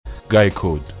Guy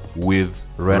Code with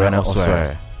Rena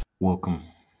Osware. Welcome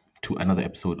to another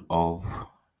episode of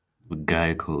The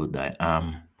Guy Code. I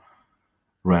am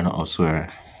Rena Osware.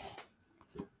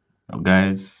 Now,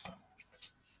 guys,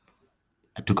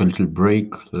 I took a little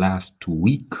break last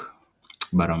week,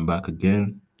 but I'm back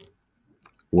again.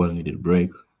 Well needed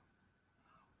break,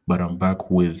 but I'm back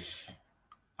with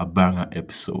a banger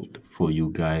episode for you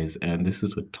guys, and this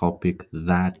is a topic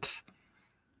that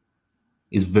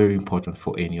is very important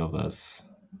for any of us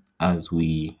as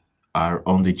we are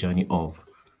on the journey of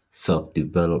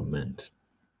self-development.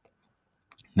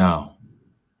 Now,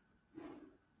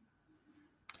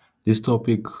 this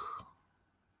topic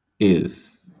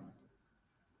is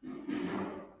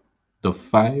the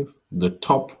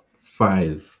top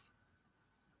five,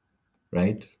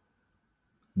 right?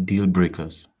 Deal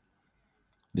breakers.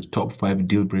 The top five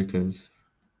deal breakers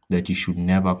that you should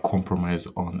never compromise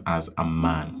on as a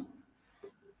man.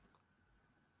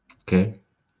 Okay?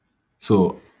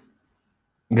 So,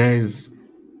 guys,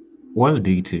 while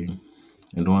dating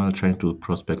and while trying to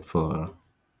prospect for a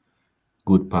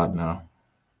good partner,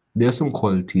 there are some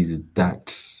qualities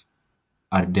that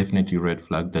are definitely red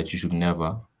flags that you should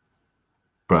never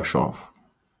brush off.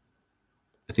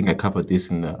 I think I covered this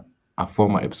in a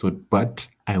former episode, but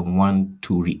I want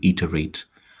to reiterate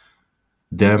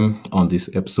them on this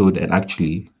episode and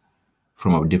actually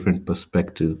from a different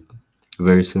perspective.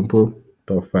 Very simple.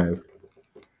 Top five.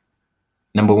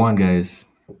 Number one, guys,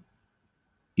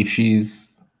 if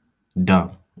she's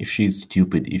dumb, if she's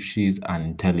stupid, if she's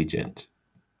unintelligent,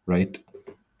 right?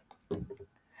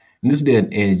 In this day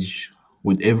and age,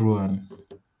 with everyone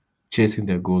chasing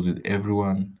their goals, with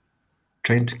everyone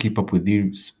trying to keep up with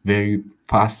this very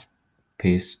fast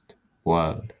paced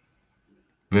world,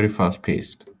 very fast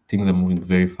paced, things are moving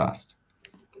very fast.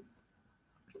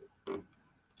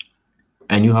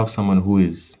 And you have someone who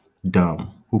is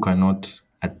dumb, who cannot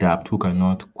adapt, who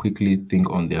cannot quickly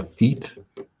think on their feet,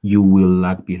 you will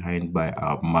lag behind by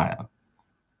a mile.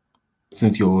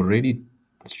 Since you're already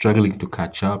struggling to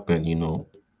catch up and,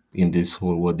 in this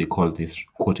whole, what they call this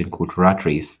quote unquote rat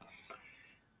race,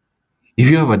 if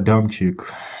you have a dumb chick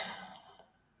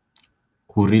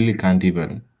who really can't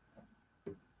even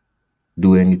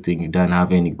do anything, doesn't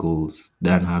have any goals,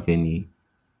 doesn't have any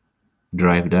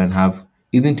drive,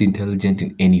 isn't intelligent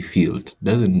in any field,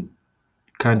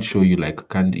 can't show you, like,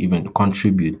 can't even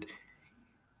contribute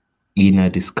in a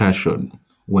discussion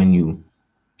when you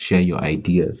share your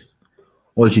ideas.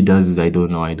 All she does is I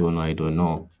don't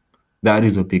know. That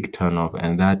is a big turn off,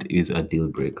 and that is a deal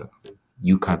breaker.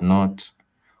 You cannot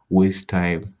waste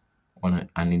time on an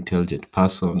unintelligent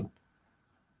person,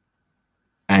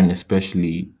 and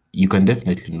especially you can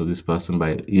definitely know this person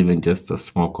by even just a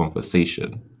small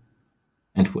conversation.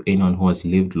 And for anyone who has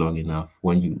lived long enough,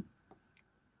 when you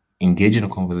engage in a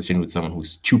conversation with someone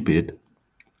who's stupid,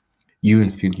 you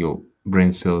even feel your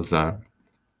brain cells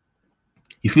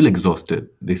you feel exhausted.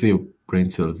 They say your brain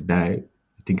cells die.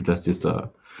 I think that's just a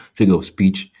figure of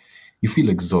speech. You feel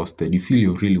exhausted. You feel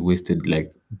you're really wasted,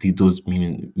 like those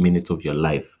minutes of your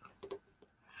life.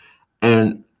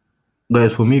 And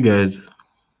guys, for me, guys,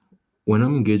 when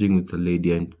I'm engaging with a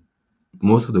lady and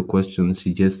most of the questions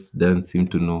she just doesn't seem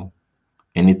to know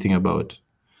anything about,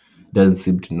 doesn't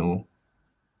seem to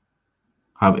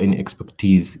have any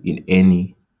expertise in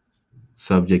any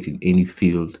subject, in any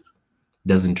field,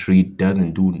 doesn't read,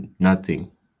 doesn't do nothing.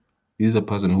 This is a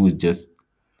person who is just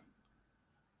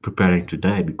preparing to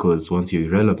die, because once you're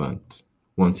irrelevant,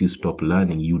 once you stop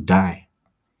learning, you die.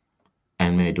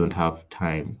 And I don't have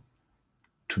time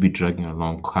to be dragging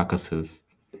along carcasses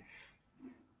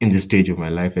in this stage of my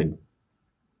life, and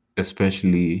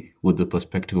especially with the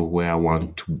perspective of where I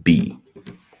want to be.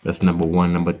 That's number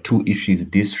one. Number two, if she's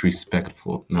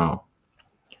disrespectful. Now,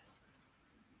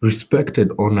 respect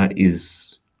and honor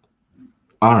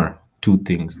are two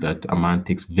things that a man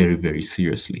takes very, very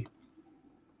seriously.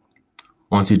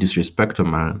 Once you disrespect a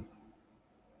man,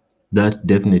 that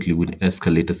definitely would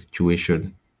escalate a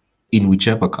situation in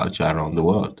whichever culture around the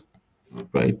world,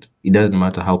 right? It doesn't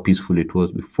matter how peaceful it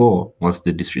was before. Once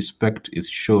the disrespect is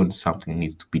shown, something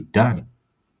needs to be done,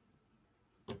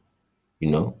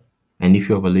 And if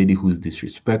you have a lady who's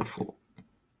disrespectful,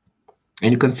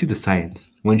 and you can see the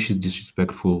signs when she's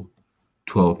disrespectful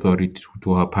to her authority,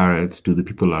 to her parents, to the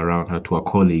people around her, to her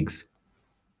colleagues,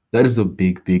 that is a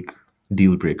big, big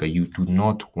deal breaker. You do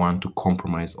not want to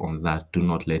compromise on that. Do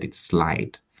not let it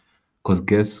slide. Because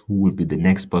guess who will be the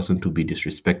next person to be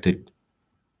disrespected?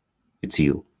 It's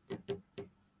you.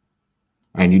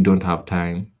 And you don't have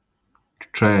time to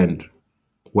try and,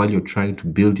 while you're trying to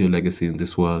build your legacy in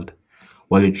this world,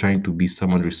 while you're trying to be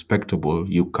someone respectable,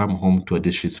 you come home to a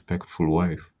disrespectful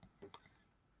wife.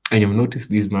 And you've noticed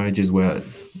these marriages where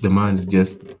the man's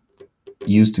just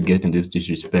used to getting this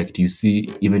disrespect. You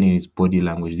see, even in his body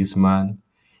language, this man,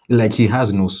 like he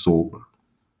has no soul,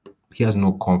 he has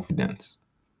no confidence.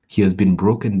 He has been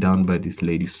broken down by this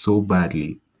lady so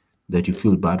badly that you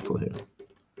feel bad for him.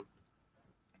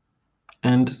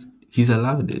 And he's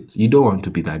allowed it. You don't want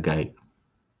to be that guy.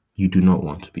 You do not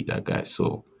want to be that guy.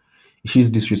 So if she's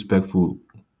disrespectful,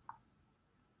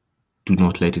 do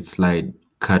not let it slide.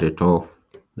 Cut it off.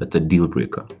 That's a deal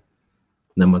breaker.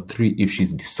 Number three, if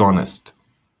she's dishonest.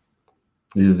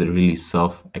 This is a really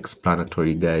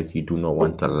self-explanatory, guys. You do not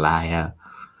want a liar.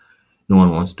 No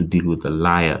one wants to deal with a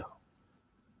liar.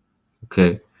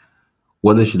 Okay?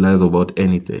 Whether she lies about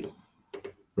anything,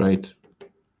 right?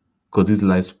 Because these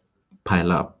lies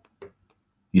pile up.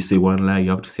 You say one lie, you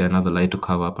have to say another lie to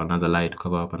cover up, another lie to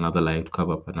cover up, another lie to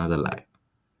cover up, another lie.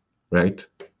 Right?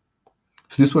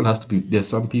 So this one has to be, there's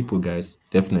some people, guys,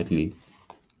 definitely,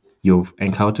 you've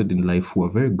encountered in life who are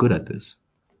very good at this.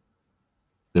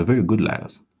 They're very good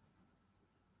liars.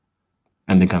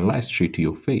 And they can lie straight to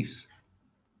your face.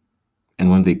 And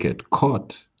when they get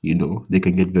caught, they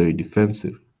can get very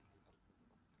defensive.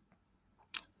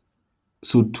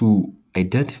 So to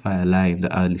identify a lie in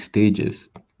the early stages,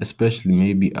 especially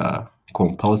maybe a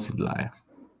compulsive lie,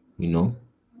 you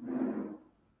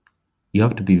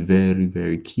have to be very,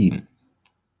 very keen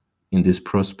in this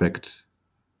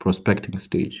prospecting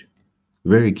stage.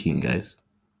 Very keen, guys.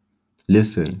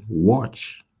 Listen,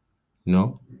 watch,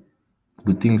 do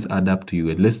things add up to you,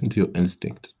 and listen to your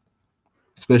instinct.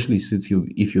 Especially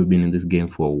if you've been in this game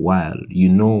for a while, you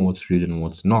know what's real and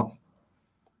what's not.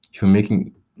 If you're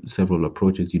making several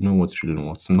approaches, you know what's real and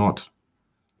what's not.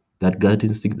 That gut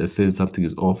instinct that says something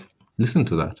is off, listen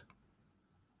to that.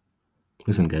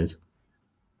 Listen, guys.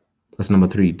 That's number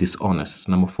three, dishonest.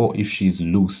 Number four, if she's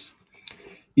loose.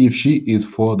 If she is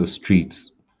for the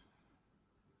streets,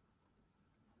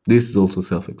 this is also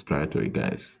self-explanatory,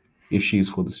 guys. If she is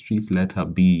for the streets, let her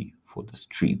be for the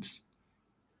streets.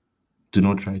 Do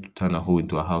not try to turn a hoe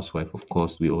into a housewife. Of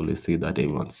course, we always say that.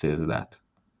 Everyone says that.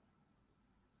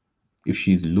 If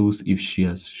she's loose, if she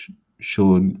has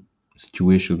shown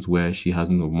situations where she has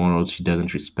no morals, she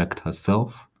doesn't respect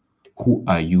herself, who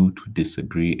are you to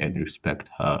disagree and respect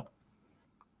her?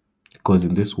 Because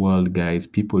in this world, guys,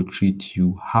 people treat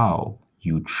you how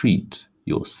you treat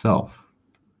yourself.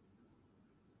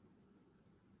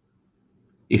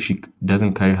 If she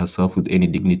doesn't carry herself with any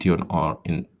dignity or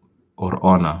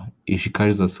honor, if she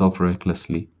carries herself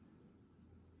recklessly,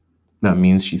 that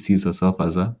means she sees herself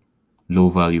as a low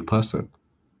value person.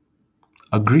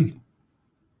 Agree.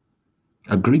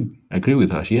 Agree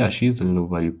with her. Yeah, she is a low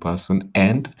value person,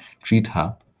 and treat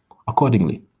her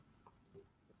accordingly.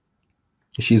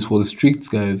 If she's for the streets,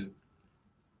 guys,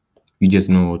 you just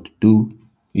know what to do.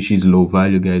 If she's low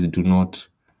value, guys, do not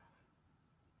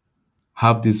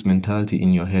have this mentality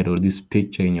in your head or this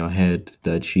picture in your head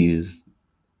that she's,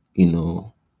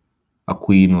 a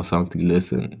queen or something.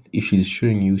 Listen, if she's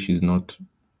showing you she's not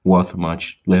worth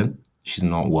much, then she's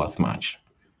not worth much.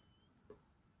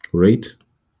 Right?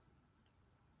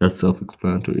 That's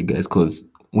self-explanatory, guys, because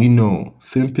we know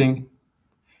simping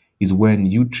is when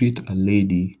you treat a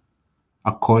lady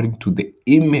according to the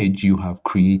image you have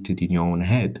created in your own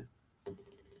head.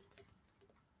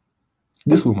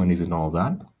 This woman isn't all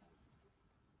that.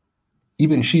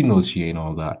 Even she knows she ain't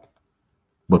all that.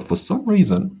 But for some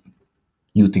reason,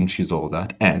 you think she's all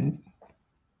that, and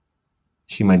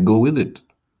she might go with it.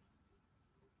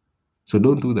 So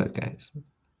don't do that, guys.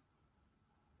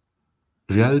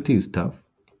 Reality is tough,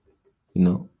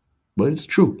 but it's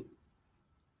true.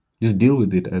 Just deal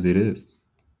with it as it is.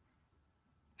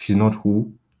 She's not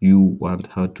who you want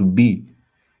her to be.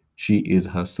 She is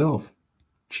herself.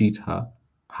 Treat her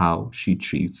how she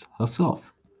treats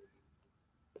herself.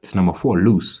 It's number four,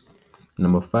 loose.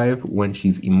 Number five, when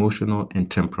she's emotional and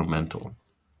temperamental.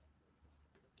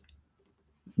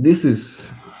 This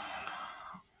is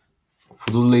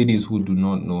for those ladies who do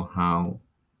not know how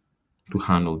to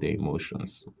handle their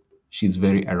emotions. She's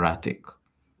very erratic.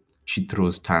 She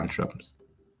throws tantrums.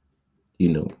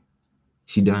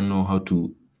 She doesn't know how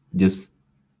to just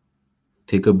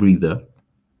take a breather,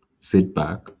 sit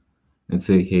back, and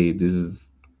say, hey, this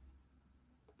is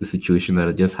the situation that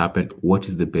has just happened. What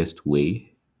is the best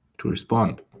way to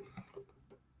respond?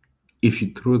 If she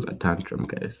throws a tantrum,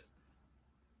 guys,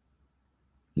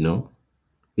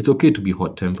 it's okay to be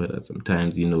hot tempered at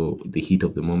sometimes, the heat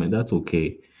of the moment. That's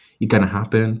okay. It can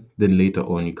happen. Then later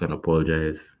on, you can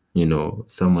apologize.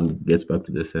 Someone gets back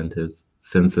to their senses,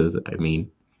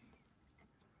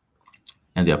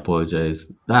 and they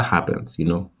apologize. That happens.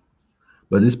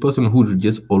 But this person who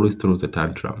just always throws a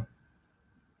tantrum,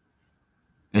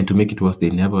 And to make it worse, they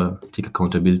never take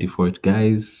accountability for it.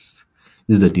 Guys,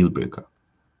 this is a deal breaker.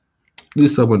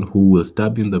 This is someone who will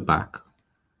stab you in the back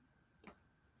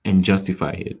and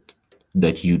justify it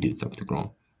that you did something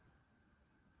wrong.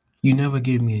 You never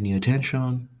gave me any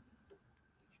attention.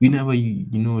 You never,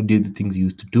 did the things you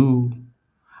used to do.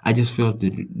 I just felt the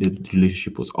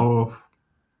relationship was off.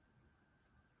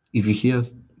 If you hear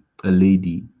a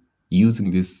lady using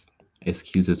these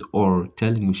excuses or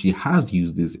telling you she has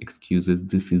used these excuses,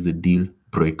 this is a deal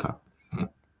breaker.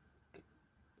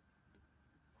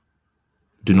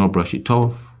 Do not brush it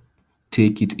off.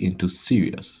 Take it into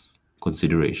serious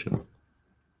consideration.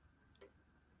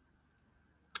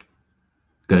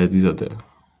 Guys, these are the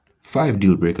 5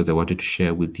 deal breakers I wanted to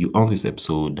share with you on this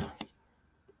episode.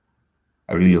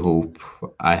 I really hope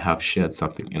I have shared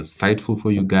something insightful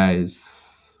for you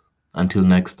guys. Until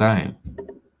next time,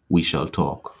 we shall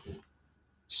talk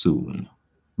soon.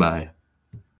 Bye.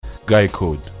 Guy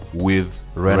Code with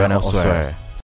Rena Osware.